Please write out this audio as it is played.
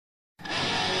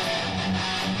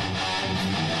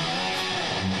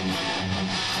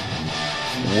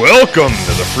Welcome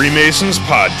to the Freemasons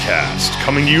Podcast,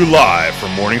 coming to you live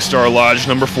from Morningstar Lodge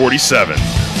number 47.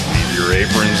 Leave your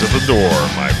aprons at the door,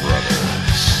 my brothers.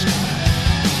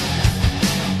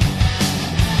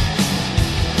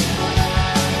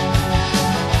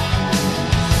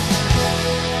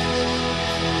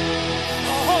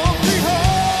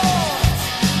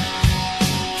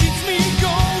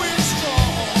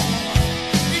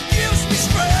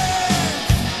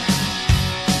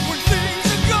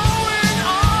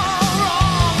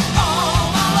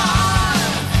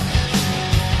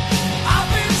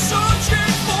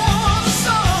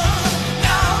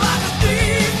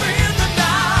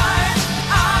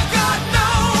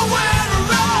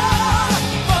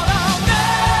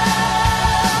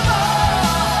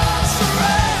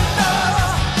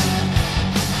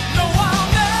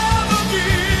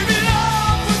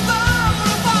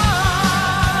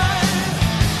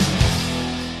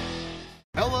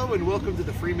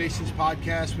 Freemasons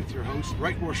Podcast with your host,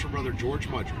 Right Worshipful Brother George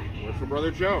Mudry, Worshipful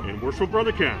Brother Joe, and Worshipful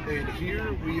Brother Ken. And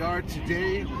here we are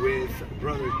today with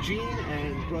Brother Gene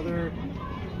and Brother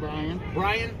Brian,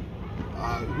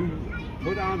 who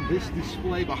put on this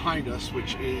display behind us,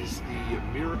 which is the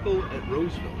Miracle at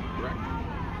Roseville, correct?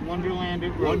 Wonderland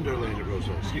at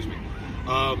Roseville, excuse me.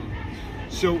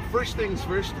 So first things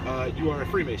first, you are a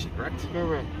Freemason, correct?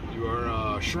 Correct. You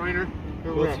are a Shriner.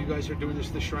 Correct. Both of you guys are doing this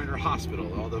at the Shriner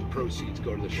Hospital. All the proceeds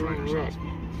go to the Shriners Correct.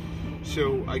 Hospital.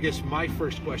 So I guess my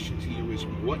first question to you is,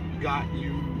 what got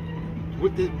you?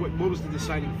 What was the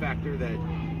deciding factor that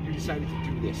you decided to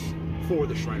do this for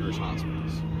the Shriners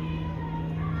Hospitals?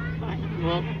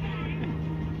 Well,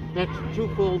 that's a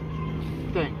twofold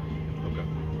thing. Okay.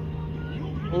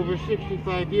 Over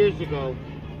 65 years ago,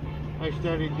 I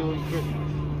started doing Christmas.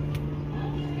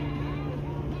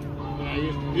 And I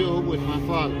used to do it with my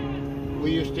father. We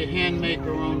used to hand make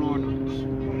our own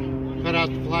ornaments. Cut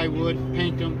out the plywood,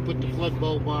 paint them, put the flood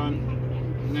bulb on,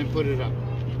 and then put it up.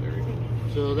 Very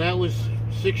good. So that was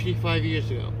 65 years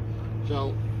ago.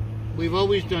 So we've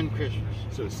always done Christmas.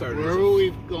 So it started wherever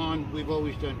we've gone, we've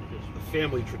always done Christmas. a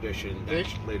family tradition that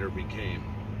later became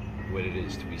what it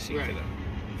is to be seen today.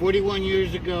 41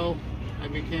 years ago, I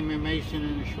became a Mason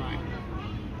and a Shriner.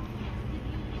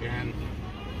 And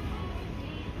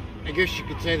I guess you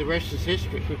could say the rest is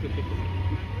history.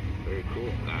 Very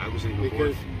cool. I wasn't even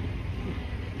born.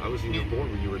 I wasn't even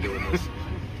born when you were doing this.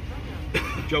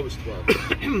 Joe was 12.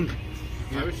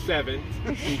 I was 7.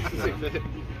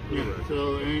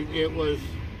 So it was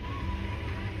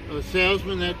a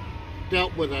salesman that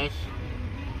dealt with us.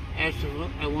 Asked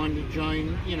if I wanted to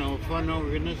join, a fun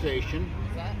organization,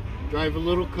 drive a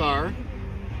little car,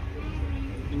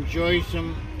 enjoy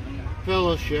some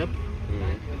fellowship,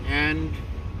 and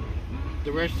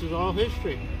the rest is all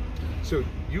history. So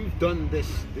you've done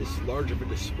this large of a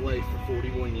display for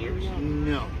 41 years?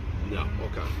 No. No,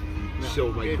 okay. No,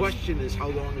 so my question is, how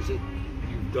long is it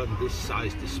you've done this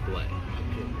size display?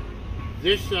 Okay.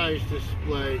 This size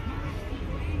display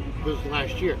was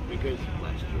last year, because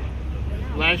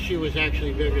last year was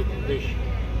actually bigger than this year.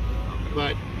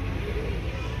 But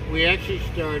we actually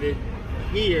started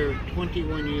here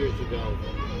 21 years ago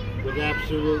with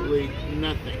absolutely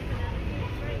nothing.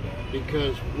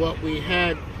 Because what we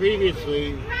had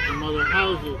previously from other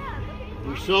houses,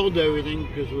 we sold everything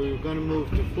because we were going to move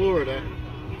to Florida.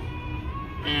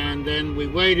 And then we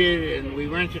waited and we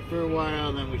rented for a while,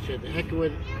 and then we said the heck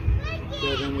with it.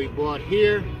 So then we bought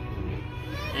here,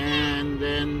 and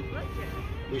then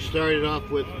we started off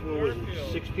with,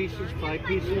 6 pieces, 5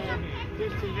 pieces?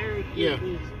 Just a very few Yeah,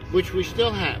 pieces. which we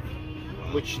still have,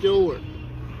 which still work.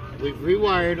 We've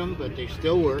rewired them, but they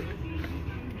still work.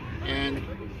 And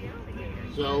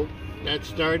so that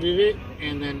started it,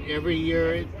 and then every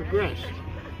year it progressed.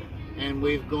 And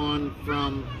we've gone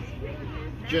from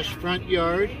just front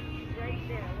yard,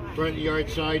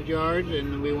 side yard,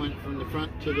 and then we went from the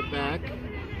front to the back.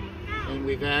 And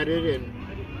we've added,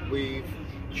 and we've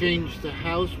changed the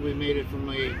house. We made it from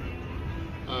a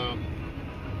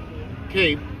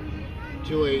cape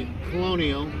to a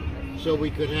colonial, so we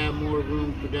could have more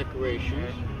room for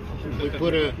decorations. We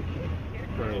put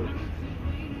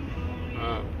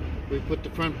we put the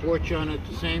front porch on at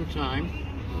the same time,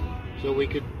 so we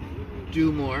could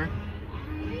do more.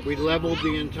 We leveled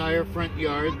the entire front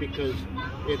yard because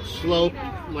it's sloped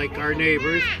like our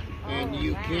neighbors, and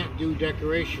you can't do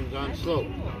decorations on slope.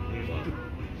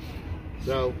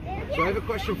 So I have a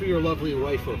question for your lovely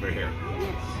wife over here.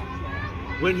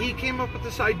 When he came up with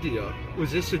this idea,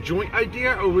 was this a joint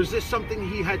idea, or was this something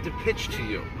he had to pitch to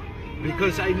you?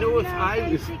 Because I know if I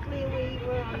was... Basically, we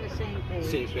were on the same page.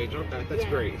 Same page, okay, that's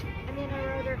great. And in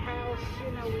our other house,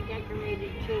 we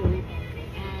decorated too.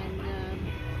 And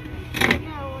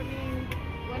No, I mean,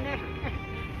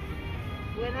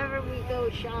 whenever we go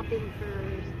shopping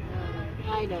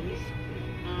for items,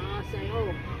 I'll say,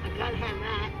 oh, I gotta have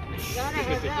that, gotta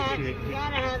have that,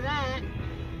 gotta have that.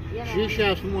 You know. She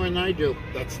shops more than I do.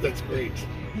 That's great. So,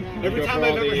 Every time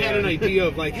I've ever had an idea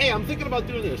of like, hey, I'm thinking about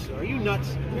doing this. Are you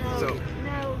nuts? no,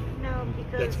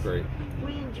 because That's great.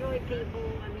 we enjoy people.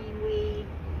 I mean, we,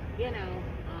 you know.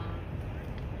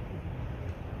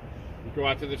 You go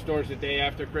out to the stores the day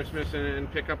after Christmas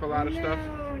and pick up a lot of stuff?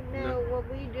 No.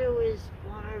 What we do is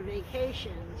on our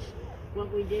vacations,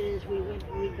 what we did is we go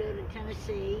to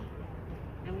Tennessee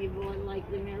and we bought like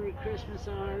the Merry Christmas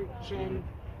Arch, and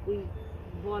we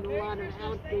bought a lot of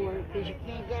outdoor, because you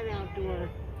can't get outdoor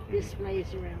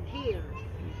displays around here.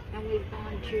 And we've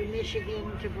gone to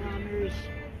Michigan, to Bronner's,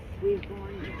 we've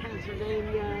gone to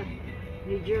Pennsylvania,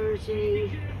 New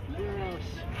Jersey, where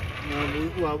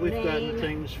else? We've gotten Maine.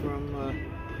 things from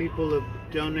people who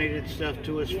have donated stuff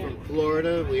to us from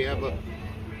Florida. We have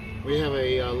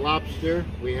a lobster.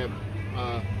 We have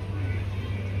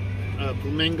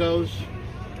flamingos.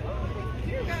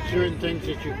 Certain things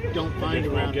that you don't find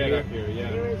around Get here. up here,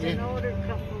 yeah. There was an older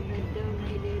couple that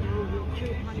donated over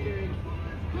 200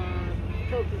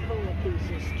 Coca-Cola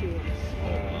pieces to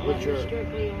us, Which are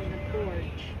strictly on the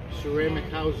porch. ceramic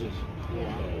houses.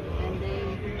 Yeah, and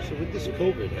they, So with this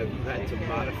COVID, have you had to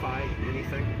modify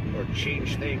anything or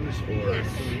change things, or yes,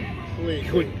 you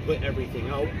couldn't put everything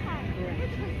out?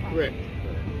 Correct.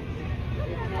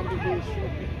 it had to be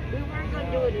strictly. We weren't going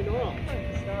to do it at all.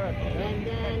 And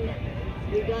then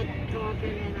we got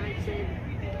talking, and I said,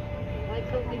 why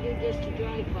couldn't we do just a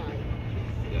drive-by?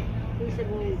 Yeah. He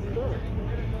said, well, we could.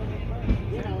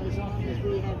 You know, as long as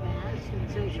we have masks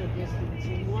and social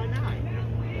distancing, why not?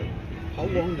 How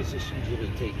long does this usually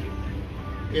take you?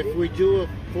 If we do a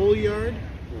full yard,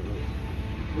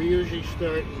 we usually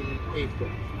start in April.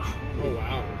 Oh,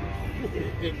 wow.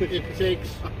 It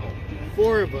takes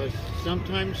 4 of us,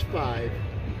 sometimes 5,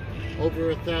 over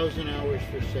 1,000 hours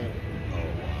for 7.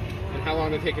 And how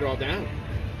long to take it all down?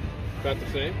 About the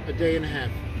same? A day and a half.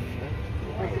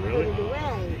 But to put it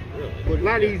away, A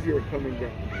lot easier coming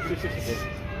down.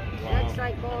 that's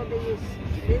like all these,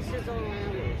 this is all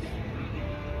ours.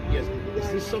 Yes.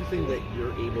 Is this something that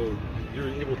you're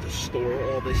able to store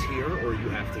all this here, or you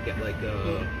have to get like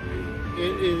a?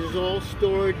 It is all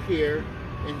stored here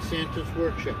in Santa's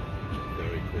workshop.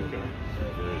 Very cool.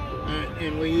 Very cool.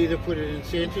 And we either put it in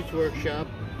Santa's workshop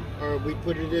or we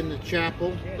put it in the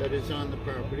chapel that is on the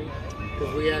property,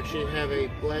 because we actually have a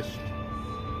blessed,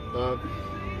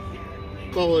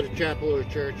 call it a chapel or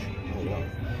church. Oh wow.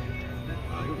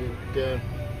 And,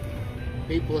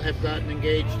 people have gotten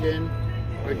engaged in.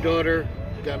 Our daughter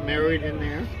got married in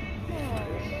there.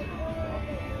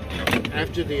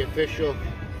 After the official,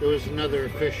 there was another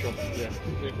official. Yes.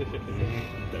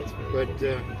 That's very But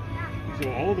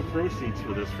So all the proceeds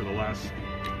for this for the last,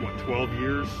 what, 12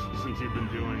 years since you've been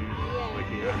doing like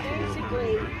the actual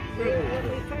Basically,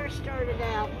 when we first started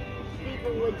out,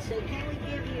 people would say, can we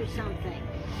give you something?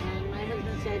 And my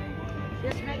husband said,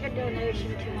 just make a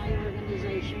donation to my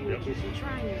organization, which is the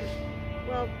Shriners.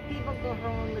 Well, people go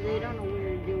home, but they don't know where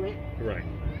to do it. Right.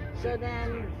 So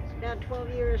then, about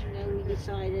 12 years ago, we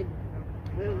decided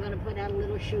we were going to put out a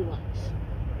little shoebox.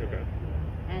 Okay.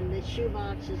 And the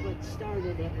shoebox is what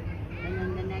started it. And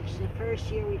then the first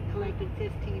year we collected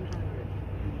 1,500.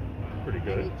 Pretty And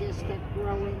good. it just kept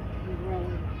growing and growing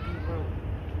and growing.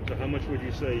 So how much would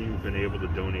you say you've been able to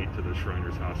donate to the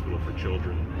Shriners Hospital for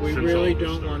Children? we since really all this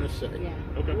don't want started? to say.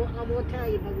 Yeah. Okay. Well, I will tell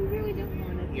you, but we really don't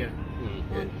want it. Yeah.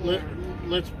 on Let, air.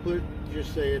 let's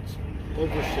just say it's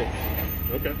over 6.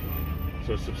 Okay.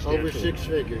 So substantial. Over 6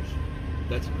 figures.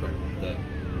 That's incredible. That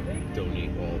donate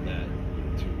all that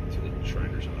to the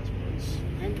Shriners Hospital.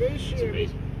 And this year,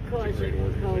 amazing. because It's a of great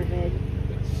organization.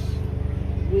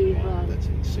 COVID, That's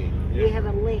insane. we have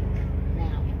a link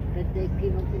now that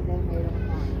people can donate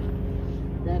online.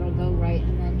 That'll go right,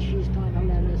 and then she's going to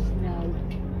let us know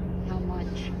how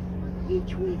much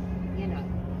each week, you know.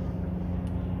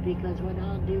 Because what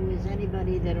I'll do is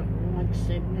anybody that wants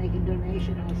to make a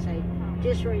donation, I'll say,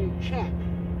 just write a check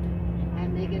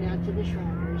and make it out to the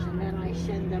Shriners, and then I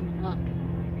send them up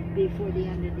before the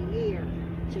end of the year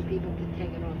so people can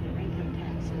take it off their income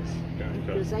taxes. Okay.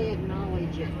 Because they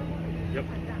acknowledge it, Yep.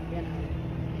 you know.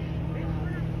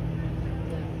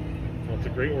 Well, it's a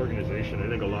great organization. I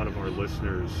think a lot of our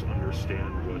listeners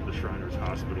understand what the Shriners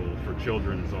Hospital for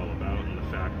Children is all about, and the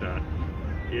fact that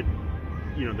it,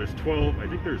 you know, there's 12, I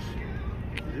think there's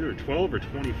either 12 or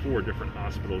 24 different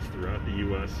hospitals throughout the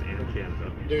U.S. and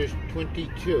Canada. There's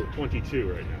 22.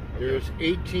 22 right now. Okay. There's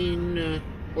 18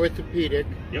 orthopedic,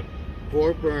 Yep.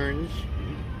 4 burns,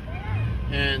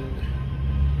 and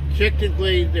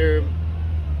technically they're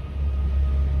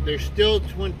still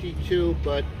 22,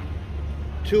 but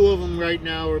 2 of them right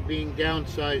now are being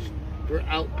downsized for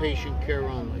outpatient care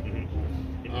only.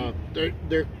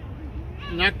 They're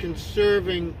not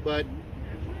conserving, but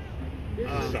This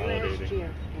is last Consolidating.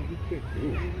 year.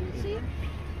 You see him?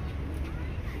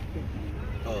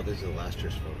 Oh, this is the last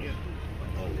year's photo. Yeah.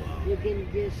 Oh wow. You can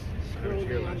just scroll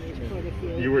here down, last there's quite a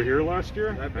few. You were here last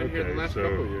year? I've been here the last so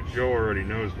couple of years. Joe already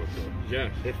knows what's up.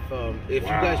 Yes. If Wow. you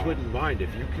guys wouldn't mind,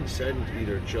 if you can send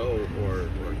either Joe or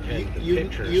Ken the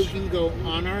pictures. you can go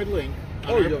on our link, on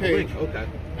Oh, our you have a page. link. Okay.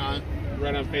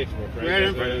 Right on Facebook, right? Right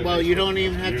on, Right on well, you Facebook. don't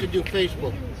even have to do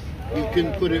Facebook. You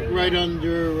can put it right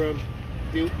under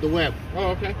the web.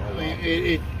 Oh, okay. Oh, wow.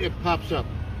 It pops up,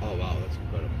 Oh wow, that's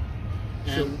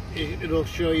incredible. and it'll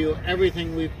show you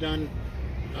everything we've done.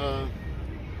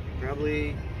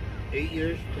 Probably 8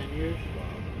 years, 10 years.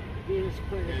 There's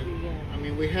quite a few, And, I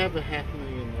mean, we have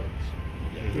 500,000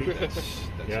 likes.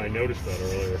 Yeah, I noticed that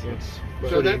earlier. It's So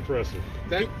pretty that- impressive.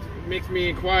 That makes me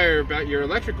inquire about your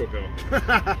electrical bill.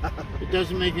 It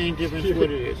doesn't make any difference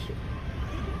what it is.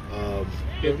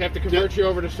 You'd have to convert you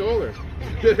over to solar.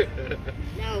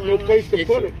 No, No place to It's-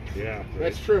 put it. Yeah.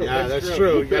 That's true. Yeah, that's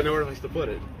true. You got nowhere else to put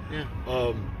it. Yeah.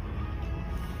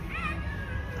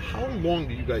 How long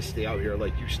do you guys stay out here?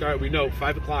 Like you start, we know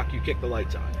 5 o'clock you kick the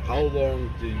lights on. How long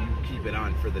do you keep it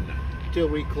on for the night Till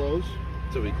we close.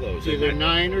 till we close? It's either At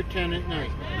 9 or 10 at night.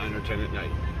 9 or 10 at night.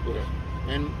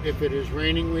 And if it is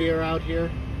raining, we are out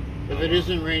here. If it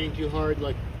isn't raining too hard,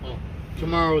 like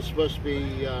tomorrow is supposed to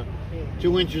be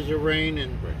 2 inches of rain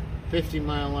and Right.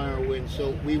 50-mile-an-hour wind,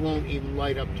 so we won't even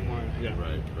light up tomorrow night. Yeah.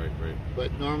 Right.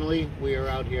 But normally we are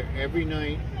out here every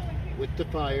night with the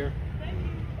fire.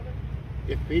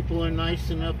 If people are nice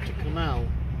enough to come out,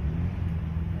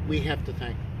 we have to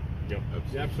thank them. Yep.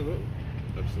 Yeah, absolutely.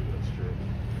 Absolutely, that's true.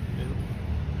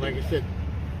 And like I said,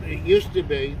 it used to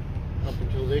be, up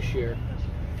until this year,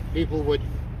 people would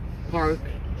park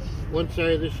one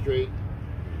side of the street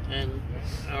and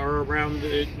or around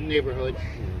the neighborhood,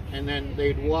 and then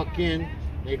they'd walk in,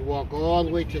 they'd walk all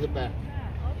the way to the back.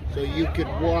 So you could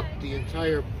walk the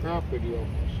entire property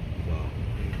almost. Wow.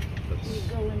 You That's,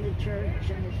 go in the church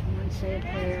and if you want to say a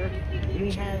prayer,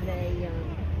 we have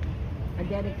a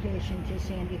dedication to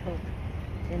Sandy Hook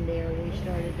in there. We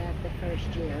started that the first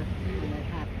year when it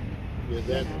happened. Yeah,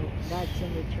 that, That's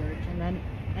in the church. And then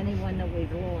anyone that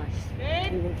we've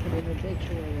lost, we will put an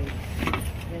obituary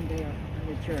in there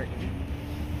in the church.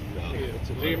 wow, that's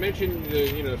So you incredible.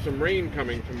 mentioned some rain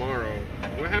coming tomorrow.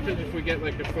 What happens if we get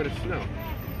like a foot of snow?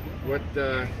 What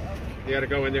you got to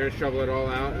go in there and shovel it all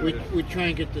out? we try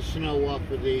and get the snow off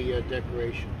of the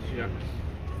decorations. Yeah.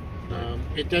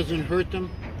 It doesn't hurt them.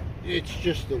 It's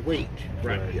just the weight.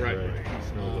 Right.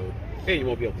 Snow load. Hey, you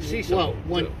won't be able to see Well,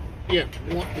 something.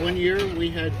 one year we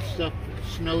had stuff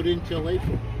snowed until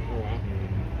April. Oh wow.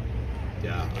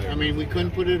 Yeah. I mean, we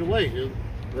couldn't put it away. The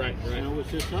Right. snow was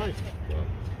this high.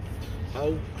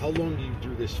 How long do you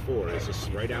do this for? Is this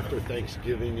right after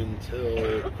Thanksgiving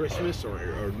until Christmas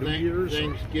or New Year's?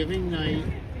 Thanksgiving night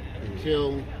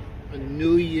until a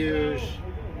New Year's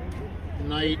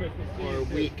night or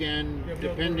weekend,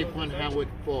 depending upon how it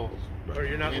falls. Or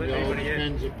you're not And it letting all anybody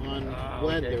in. depends upon okay.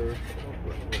 weather,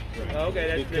 Okay,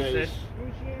 that makes because sense.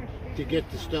 to get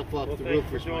the stuff off Well, the thanks roof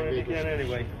for is my doing it biggest again issue.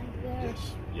 anyway.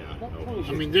 Yes. Yeah. No.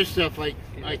 I mean, this stuff I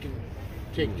can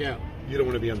take down. You don't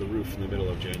want to be on the roof in the middle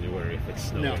of January if it's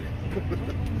snowing.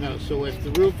 No, so if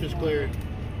the roof is clear,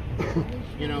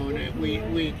 you know, and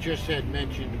we just had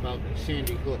mentioned about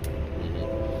Sandy Hook.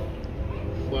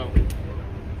 Well,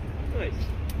 Nice.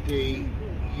 the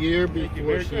year you. before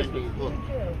Merry Sandy Christmas. Hook,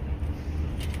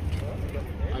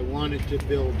 I wanted to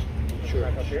build a church.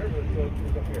 Back up here. Let's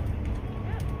go up here.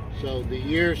 So the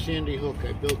year Sandy Hook,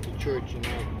 I built the church in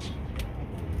August.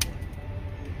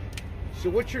 So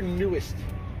what's your newest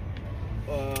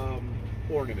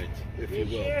ornament, if you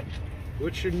This will? year?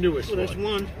 What's your newest So that's one?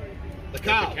 one. The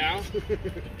cow. The cow?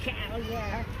 Cow,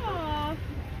 yeah. Aw.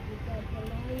 We got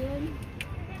the lion.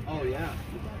 Oh yeah.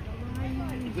 We got the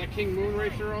lion. Is that King Moon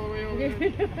Racer all the way over there? We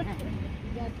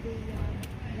got the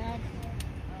that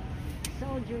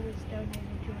soldier was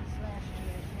donated to us last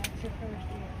year. That's the first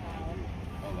year now.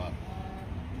 Oh wow.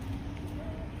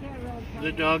 Carol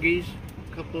The doggies,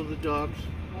 a couple of the dogs.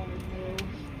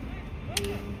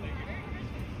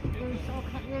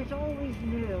 There's always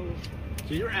new.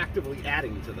 So you're actively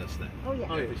adding to this thing Oh yeah.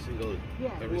 Oh, yeah. every single Yeah.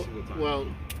 time. Well,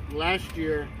 last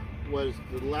year was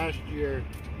the last year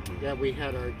that we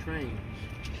had our trains.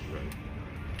 right.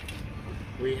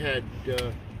 We had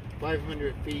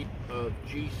 500 feet of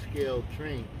G-scale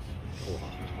trains. Oh, wow.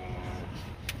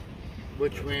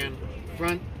 which ran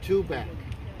front to back.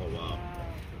 Oh wow.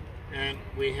 And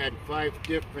we had 5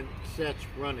 different sets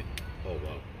running. Oh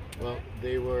wow. Well,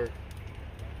 they were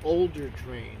older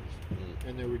trains,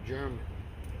 and they were German.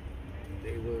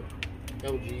 They were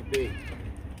LGB.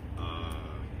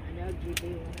 And LGB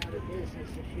went out of business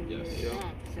a few Yes. years Yeah.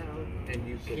 back, so And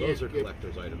you So can't those are get,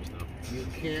 collector's items now. you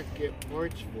can't get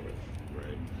parts for it.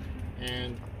 Right.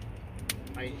 And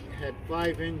I had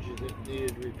 5 engines that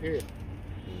needed repair.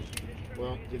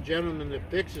 Well, the gentleman that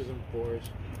fixes them for us,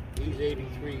 he's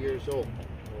 83 years old.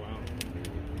 Wow.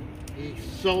 He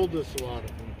sold us a lot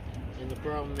of them, and the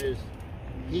problem is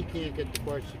he can't get the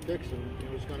parts to fix them.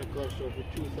 It was going to cost over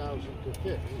 $2,000 to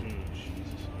fix.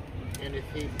 And if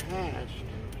he passed,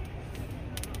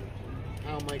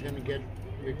 how am I going to get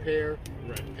repair?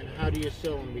 Right. And how do you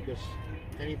sell them? Because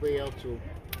anybody else will,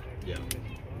 Yeah.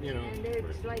 you know. and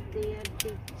it's like the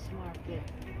antiques market.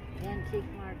 The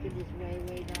antique market is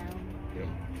way down.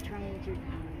 Trains are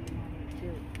down at the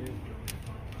moment too.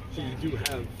 So you do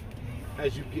have,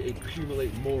 as you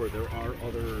accumulate more, there are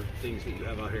other things that you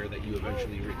have out here that you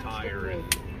eventually retire and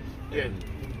Yeah.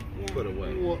 put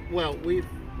away. Well, we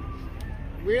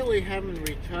really haven't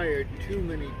retired too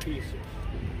many pieces.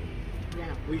 Yeah.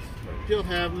 We still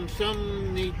have them.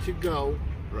 Some need to go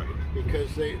Right.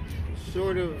 because they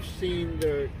sort of seen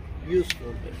their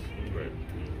usefulness. Right.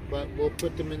 But we'll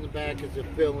put them in the back as a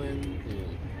fill-in.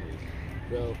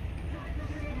 So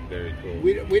Very cool.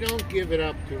 we don't give it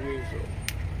up too easily.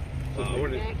 I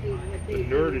wanna- Exactly what The they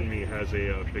nerd do. in me has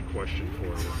a big question for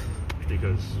you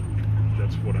because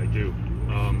that's what I do.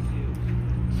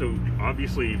 So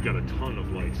obviously you've got a ton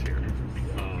of lights here.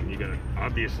 You got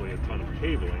obviously a ton of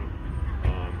cabling.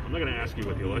 I'm not going to ask you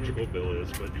what the electrical bill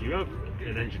is, but do you have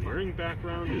an engineering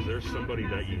background? Is there somebody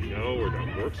that you know or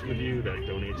that works with you that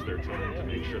donates their time to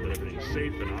make sure that everything's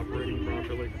safe and operating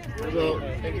properly? So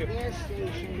At the gas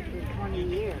station for 20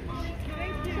 years. So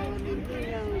I mean,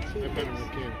 who knows? He I've been a thinks,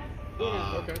 mechanic. you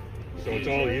know, Okay. So it's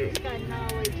all you. He's got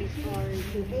knowledge as far as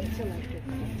who hates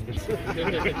electrical.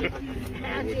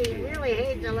 Actually, he really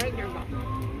hates electrical.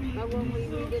 But when we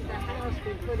redid the house,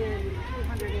 we put in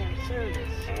 200 amp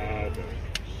service. Okay.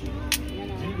 Do You you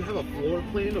know, have a floor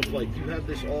plan of like, do you have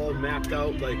this all mapped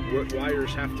out, like what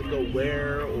wires have to go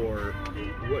where or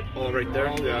what? All right there?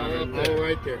 All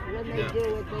right there. when they Yeah. do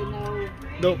it, they know.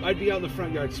 Nope, I'd be out in the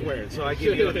front yard swearing, so I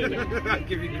give you, I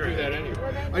give you You do credit. that anyway.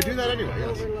 Well, they I do know that to anyway,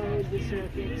 yes. Overload the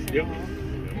circuits and Yep. all.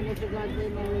 And if it got, they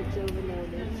know it's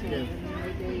overloaded. So Yeah.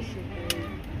 then they basically.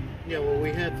 Yeah, well, we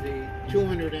have the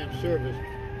 200 amp service,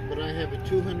 but I have a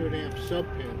 200 amp sub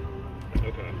panel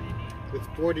Okay. with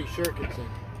 40 circuits in it.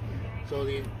 So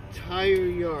the entire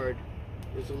yard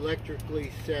is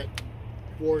electrically set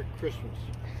for Christmas.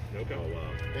 Okay. Oh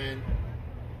wow. And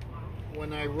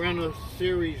when I run a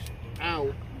series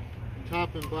out,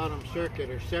 top and bottom circuit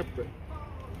are separate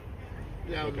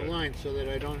down the Okay. line so that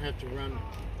I don't have to run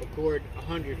a cord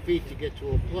 100 feet to get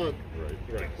to a plug. Right.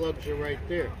 The plugs are right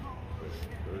there.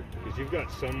 Because you've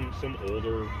got some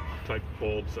older type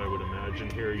bulbs, I would imagine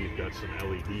here. You've got some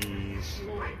LEDs.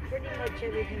 Well, pretty much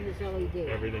everything is LED.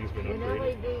 Everything's been When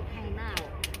upgraded. LED came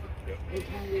out, Yep. is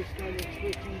when we started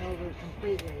switching over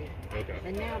completely. Okay.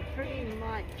 And now pretty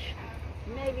much,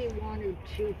 maybe 1 or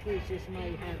 2 pieces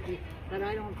might have it, but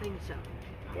I don't think so.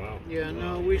 Wow. Yeah,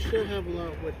 no, we still have a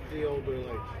lot with the older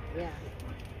lights Yeah.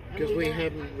 And because we got-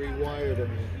 haven't rewired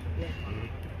them yet.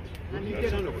 Yeah. I mean,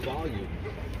 What's on a volume,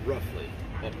 roughly,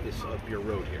 up your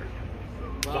road here?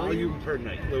 Volume per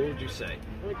night. What would you say?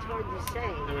 well, it's hard to say.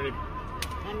 How many?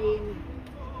 I mean,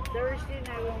 Thursday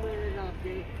night when we were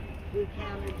adopted, we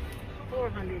counted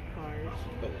 400 cars.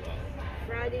 Oh wow.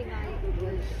 Friday night it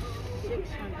was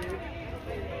 600.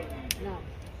 No,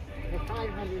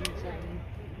 507.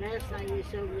 Last night we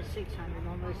sold was 600,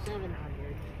 almost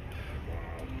 700.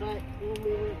 But when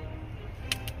we were,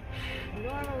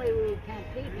 normally we would count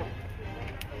people.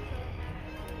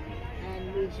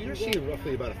 And we So you're get seeing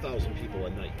roughly about 1,000 people a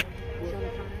night.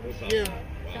 sometimes. Yeah,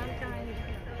 Sometimes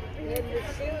in the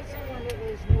season when it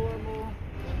was normal,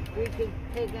 we could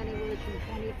take anywhere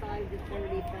from 25 to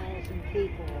 30,000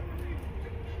 people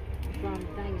from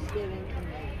Thanksgiving to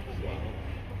May. Wow.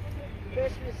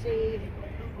 Christmas Eve,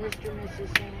 Mr. and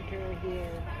Mrs. Santa are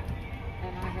here,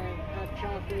 and I have hot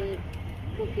chocolate,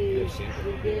 cookies. Yes, Santa.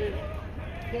 We give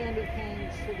candy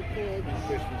canes to the kids.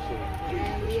 Christmas Eve.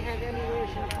 And we have anywhere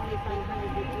from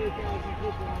 2,500 to 3,000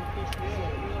 people on Christmas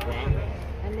Eve. Wow.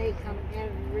 And they come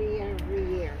every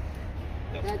year.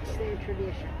 That's their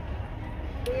tradition.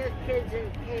 We have kids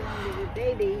that came when they were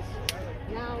babies.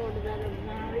 Now that are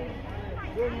married,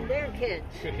 bring their kids.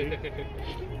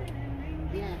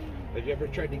 Yeah. Have you ever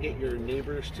tried to get your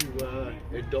neighbors to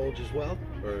indulge as well,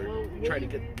 or Well, try to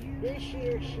get? This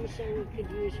year, she said we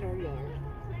could use her yard.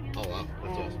 Oh wow,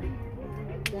 that's awesome.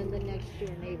 Then the next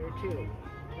door neighbor too.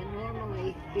 And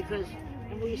normally, because,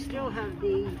 and we still have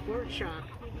the workshop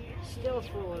still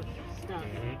full of stuff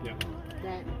Yeah.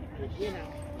 that, you know.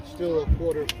 Still a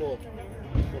quarter full.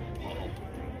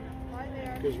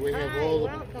 Because we have Hi,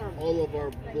 welcome. all of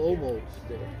our blow molds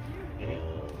there.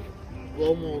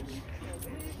 Blow molds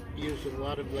use a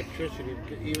lot of electricity.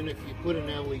 Even if you put an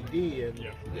LED in,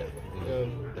 Yeah. Yeah.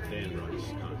 The fan runs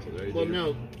constantly. Right? well,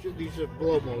 no, these are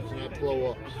blow molds, not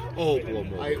blow ups. Oh, blow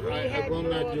mold. I will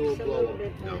not do a blow up.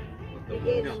 No. We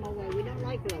gave them away. We don't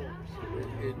like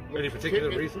blow-ups. Any particular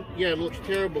reason? Yeah, it looks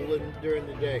terrible during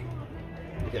the day.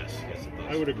 Yes, yes, it does.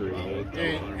 I would agree. I would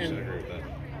 100% agree with that.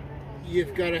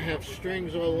 You've got to have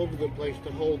strings all over the place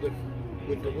to hold it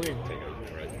with the wind. Take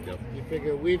it, right? Yep. You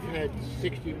figure we've had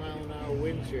 60-mile-an-hour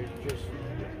winds here just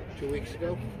 2 weeks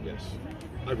ago. Yes.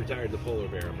 I retired the polar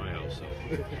bear in my house,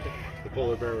 so the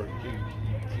polar bear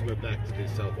he went back to the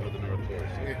south or the north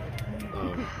coast.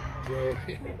 So,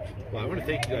 Well, I want to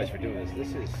thank you guys for doing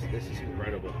this. This is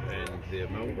incredible, and the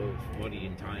amount of money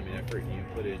and time and effort you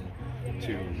put in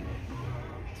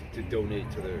to donate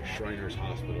to the Shriners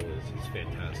Hospital is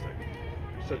fantastic.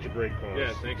 Such a great cause.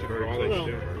 Yeah, thanks for Very all close that well,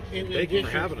 you do. in Thank you addition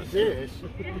for having to us. this,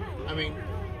 I mean,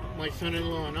 my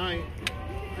son-in-law and I,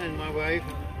 and my wife,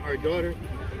 our daughter,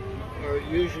 are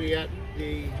usually at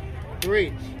the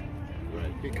parades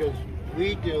Right. because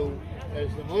we do,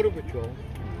 as the motor patrol,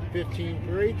 15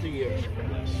 parades a year.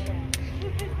 Yes.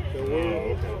 So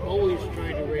we're always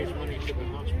trying to raise money for the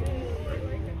hospital.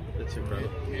 That's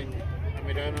incredible. And I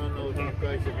mean, I don't know if you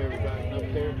guys have ever gotten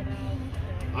up there.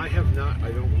 I have not.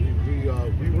 I don't.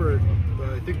 We were.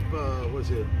 I think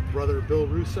was it Brother Bill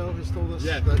Russo has told us.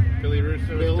 Yeah, That, Billy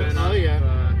Russo Bill, has been oh, up.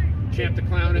 yeah. Champ the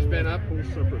Clown has been up.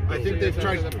 I think they've Bill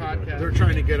tried. Russo to the podcast. They're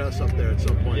trying to get us up there at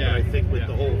some point. Yeah, But I think with yeah.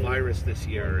 the whole virus this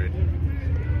year, it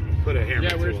put a hammer.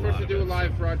 Yeah, we were to supposed to lot do a of it.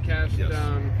 live broadcast Yes.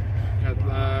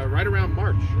 right around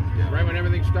March, Yeah. right when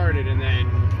everything started, and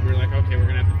then we were like, okay, we're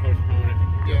gonna have to postpone it.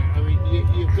 Yeah, I mean,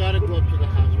 you've got to go up to the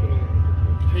hospital,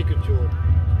 take a tour.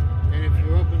 And if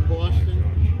you're up in Boston,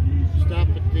 stop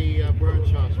at the Burns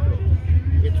Hospital.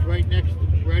 It's right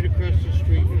across the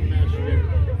street from Mass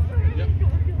General. Yep.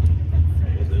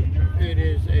 It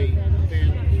is a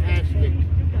fantastic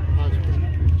hospital.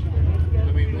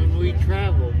 I mean, when we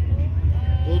travel,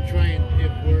 we'll try and,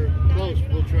 if we're close,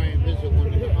 we'll try and visit one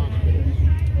of the hospitals.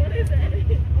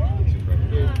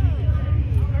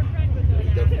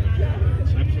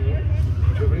 Absolutely.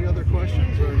 Do you have any other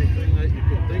questions or anything that you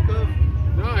can think of?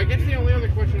 No, I guess the only other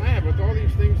question I have, with all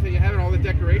these things that you have and all the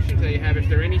decorations that you have, is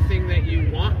there anything that you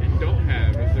want and don't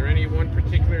have? Is there any one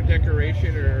particular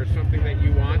decoration or something that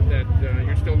you want that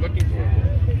you're still looking for?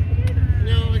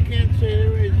 No, I can't say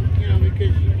there is,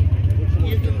 because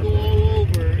you can go all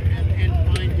over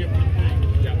and find different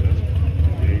things. Yeah.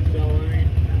 So, I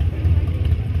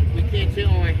mean, we can't say,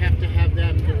 oh, I have to have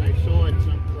that because I saw it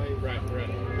someplace. Right.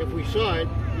 If we saw it,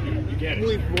 You get it.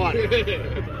 we've bought it.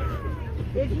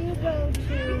 Did you go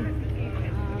to?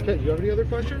 Okay, do you have any other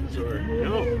questions? Or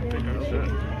No, I think I'm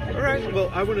set. all right. Well,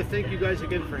 I want to thank you guys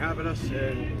again for having us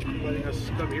and letting us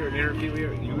come here and interview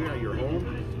you at your home.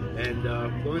 And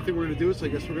the only thing we're going to do is, I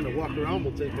guess, we're going to walk around.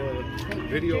 We'll take a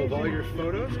video of all your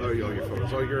photos, all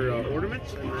your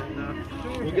ornaments, and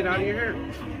then we'll get out of your hair.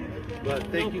 But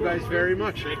thank you guys very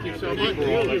much. Thank you so Thank much. you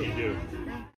for all that you do.